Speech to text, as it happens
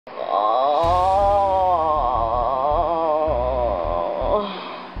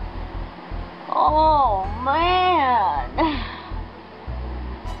Oh, man.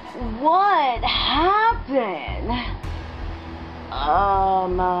 What happened?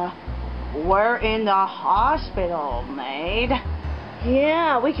 We're in the hospital, maid.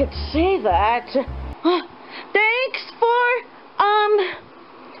 Yeah, we could see that. Thanks for,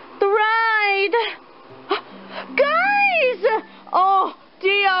 the ride. Guys! Oh,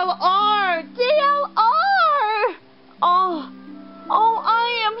 DLR! DLR! Oh, I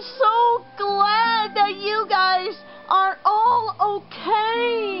am so glad that you guys are all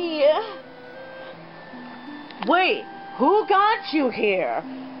okay. Wait, who got you here?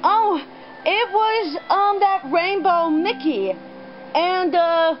 Oh, it was, that Rainbow Mickey. And,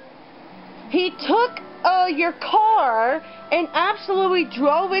 he took, your car and absolutely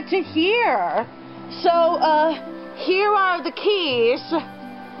drove it to here. So, here are the keys.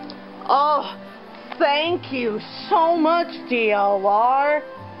 Oh, thank you so much, DLR.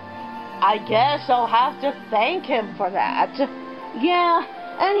 I guess I'll have to thank him for that. Yeah,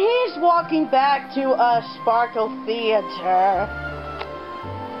 and he's walking back to Sparkle Theater.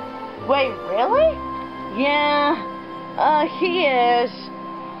 Wait, really? Yeah, he is.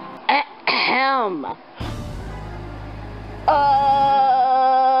 Ahem.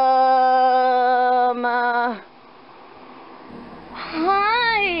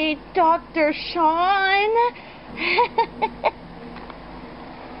 Hi, Dr. Sean.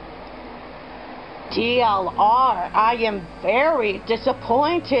 DLR, I am very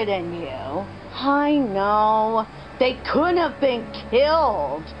disappointed in you. I know. They couldn't have been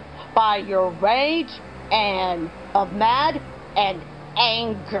killed by your rage and of mad and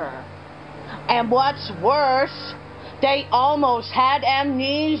anger. And what's worse, they almost had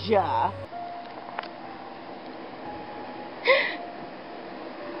amnesia.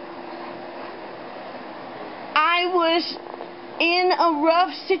 I was in a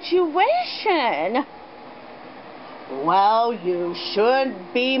rough situation. Well, you should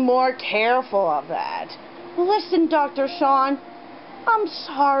be more careful of that. Listen, Dr. Sean, I'm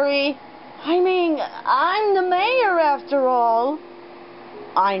sorry. I mean, I'm the mayor after all.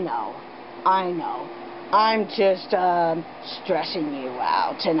 I know. I'm just, stressing you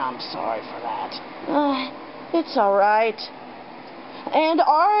out, and I'm sorry for that. It's alright. And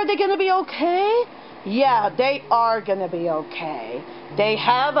are they gonna be okay? Yeah, they are gonna be okay. They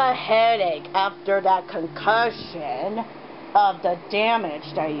have a headache after that concussion of the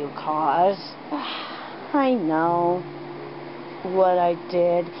damage that you caused. I know what I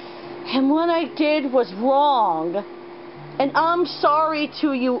did. And what I did was wrong. And I'm sorry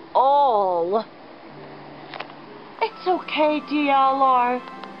to you all. It's okay, DLR.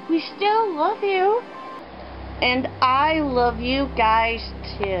 We still love you. And I love you guys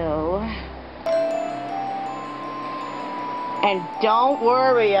too. And don't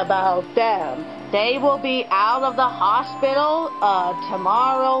worry about them. They will be out of the hospital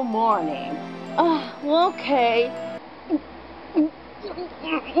tomorrow morning. Okay.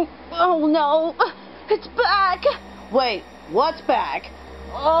 Oh no, it's back. Wait, what's back?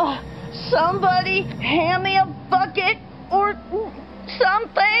 Somebody hand me a bucket or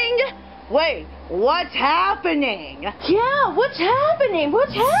something. Wait, what's happening? Yeah, what's happening?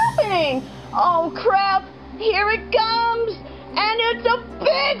 What's happening? Oh crap, here it comes. And it's a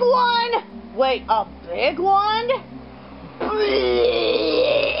big one! Wait, a big one?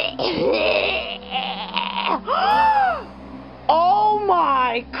 Oh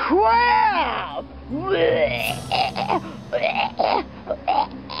my crap!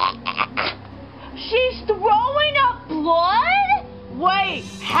 She's throwing up blood? Wait,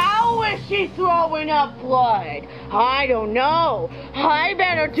 how is she throwing up blood? I don't know. I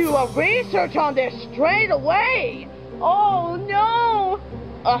better do a research on this straight away. Oh no!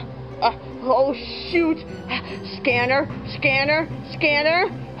 Oh shoot! Scanner.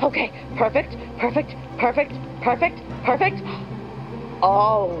 Okay, perfect.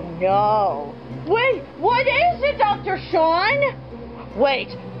 Oh no! Wait, what is it, Dr. Sean?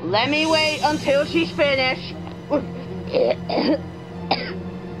 Wait, let me wait until she's finished.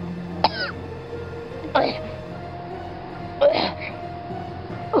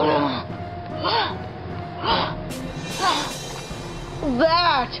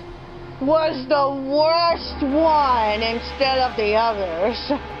 That was the worst one instead of the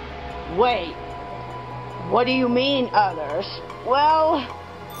others. Wait, what do you mean others? Well,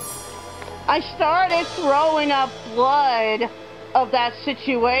 I started throwing up blood of that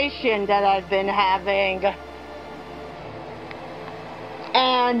situation that I've been having.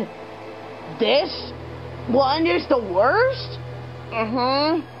 And this one is the worst?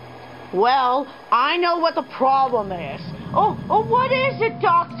 Well, I know what the problem is. Oh, what is it,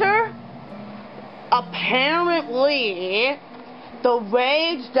 Doctor? Apparently, the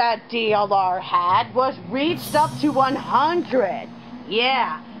rage that DLR had was reached up to 100.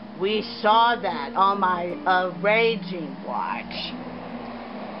 Yeah, we saw that on my raging watch.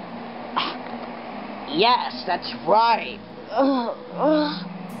 Yes, that's right.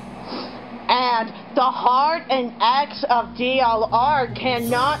 And the heart and X of DLR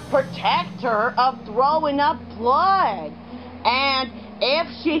cannot protect her of throwing up blood. And if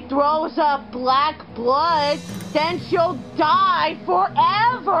she throws up black blood, then she'll die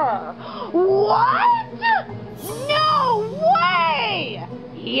forever. What? No way!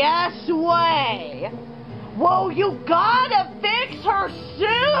 Yes way. Well, you gotta fix her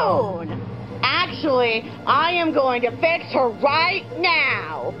soon. Actually, I am going to fix her right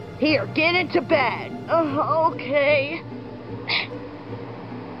now. Here, get into bed. Okay.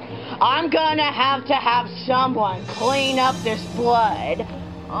 I'm gonna have to have someone clean up this blood.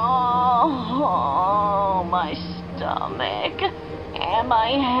 Oh, my stomach and my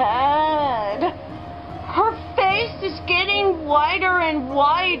head. Her face is getting whiter and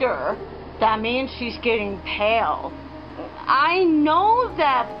whiter. That means she's getting pale. I know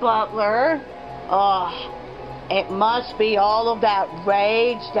that, Butler. It must be all of that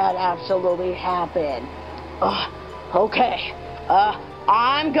rage that absolutely happened. Okay.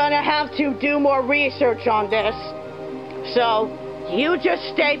 I'm gonna have to do more research on this. So, you just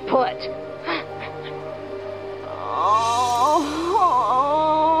stay put.